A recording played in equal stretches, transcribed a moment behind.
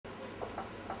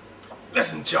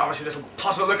Listen, Jarvis, you little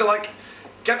Potter lookalike.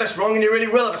 Get this wrong and you really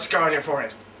will have a scar on your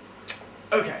forehead.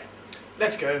 Okay,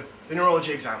 let's go. The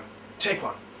neurology exam. Take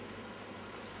one.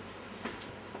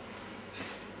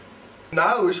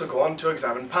 Now we shall go on to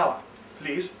examine power.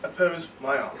 Please oppose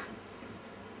my arm.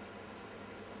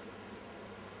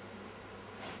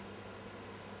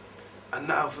 And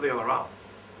now for the other arm.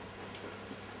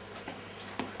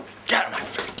 Get out of my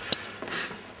face!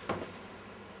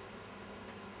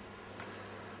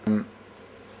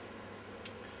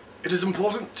 It is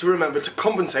important to remember to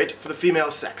compensate for the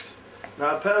female sex.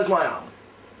 Now oppose my arm.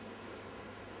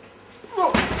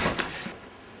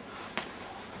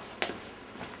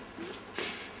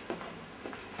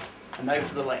 And now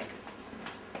for the leg.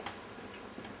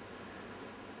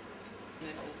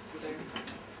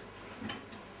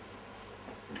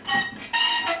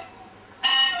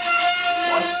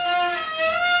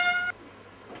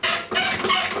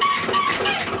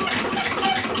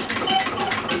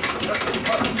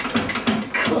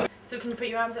 So can you put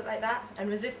your arms up like that and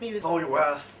resist me with all your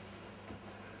worth?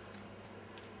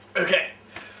 Okay,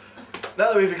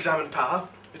 now that we've examined power,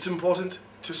 it's important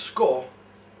to score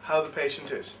how the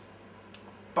patient is.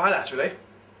 Bilaterally,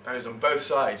 that is on both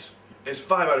sides, is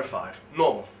 5 out of 5,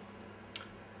 normal.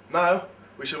 Now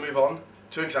we shall move on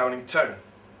to examining tone.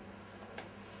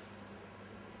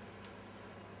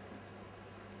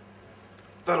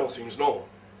 That all seems normal.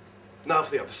 Now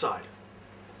for the other side.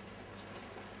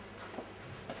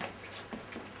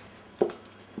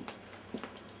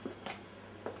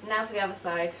 Now for the other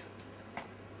side.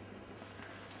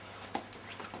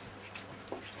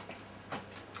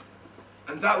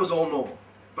 And that was all normal.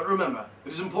 But remember,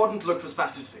 it is important to look for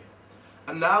spasticity.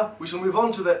 And now we shall move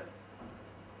on to the...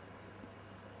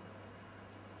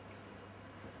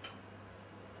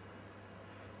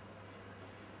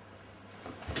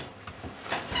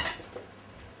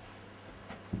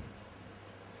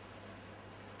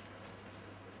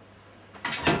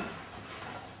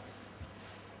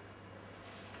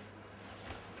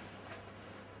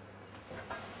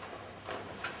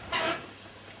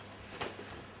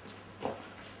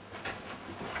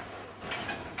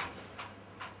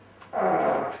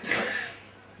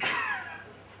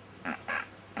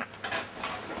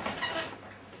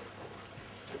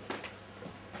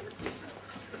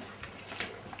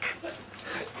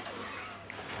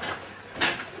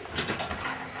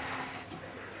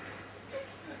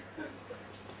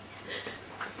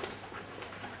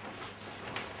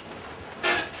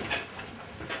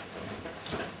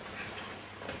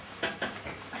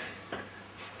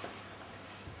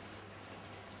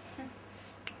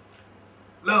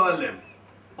 lower limb.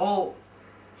 All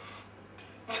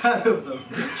 10 of them.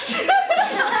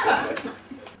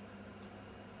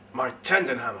 My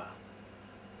tendon hammer.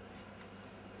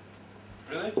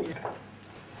 Really?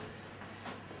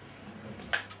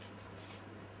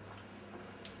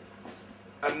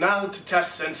 And now to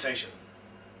test sensation.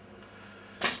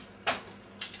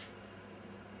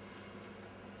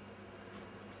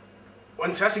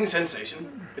 When testing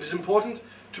sensation, it is important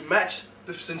to match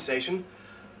the sensation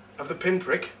of the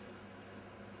pinprick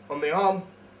on the arm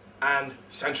and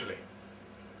centrally.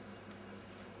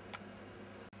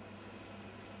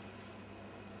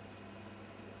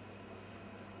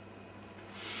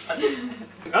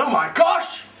 Oh my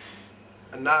gosh!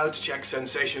 And now to check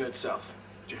sensation itself.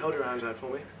 Would you hold your arms out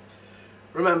for me?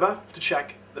 Remember to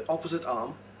check the opposite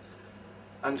arm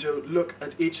and to look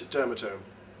at each dermatome.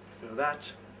 You feel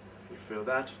that? You feel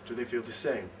that? Do they feel the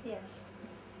same? Yes.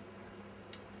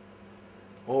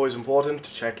 Always important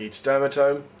to check each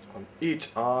dermatome on each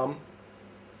arm.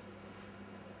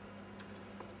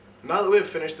 Now that we've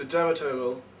finished the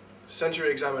dermatomal sensory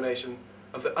examination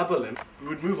of the upper limb, we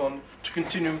would move on to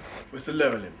continue with the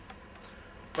lower limb.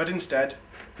 But instead,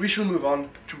 we shall move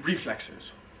on to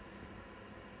reflexes.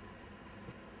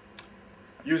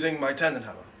 Using my tendon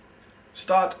hammer.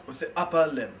 Start with the upper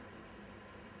limb.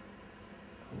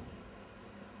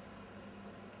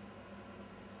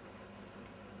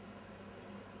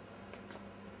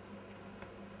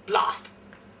 Blast!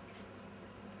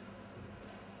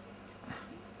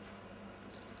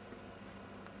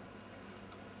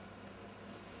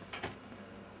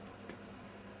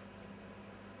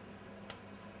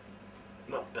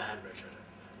 Not bad, Richard.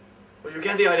 Well, you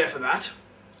get the idea for that.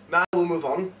 Now we'll move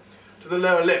on to the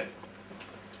lower limb.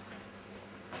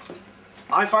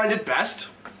 I find it best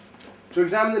to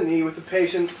examine the knee with the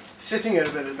patient sitting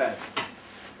over the bed.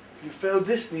 You fold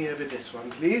this knee over this one,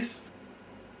 please.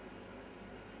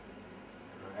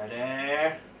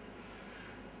 Ready?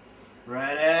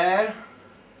 Ready?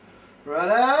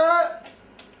 Ready?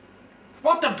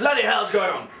 What the bloody hell's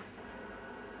going on?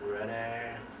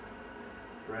 Ready?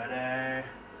 Ready?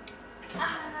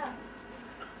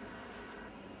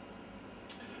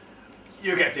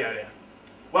 You get the idea.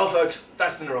 Well, folks,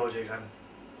 that's the neurology exam.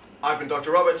 I've been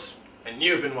Dr. Roberts, and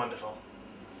you've been wonderful.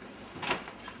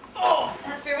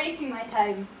 That's for wasting my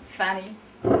time, Fanny.